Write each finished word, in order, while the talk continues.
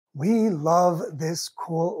We love this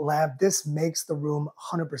cool lamp. This makes the room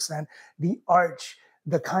 100%. The arch,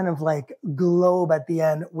 the kind of like globe at the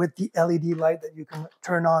end with the LED light that you can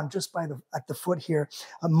turn on just by the at the foot here.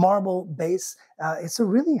 A marble base. It's a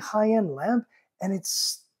really high-end lamp, and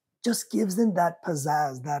it's just gives in that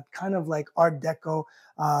pizzazz, that kind of like Art Deco,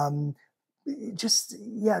 um, just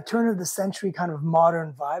yeah, turn of the century kind of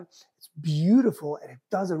modern vibe. It's beautiful, and it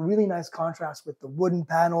does a really nice contrast with the wooden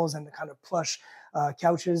panels and the kind of plush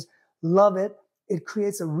couches. Love it. It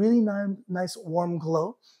creates a really nice warm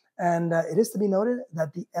glow. And it is to be noted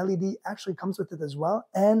that the LED actually comes with it as well.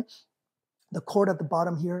 And the cord at the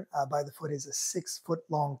bottom here by the foot is a 6 foot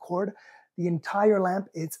long cord. The entire lamp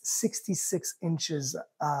is 66 inches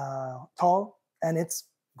tall, and it's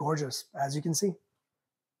gorgeous, as you can see.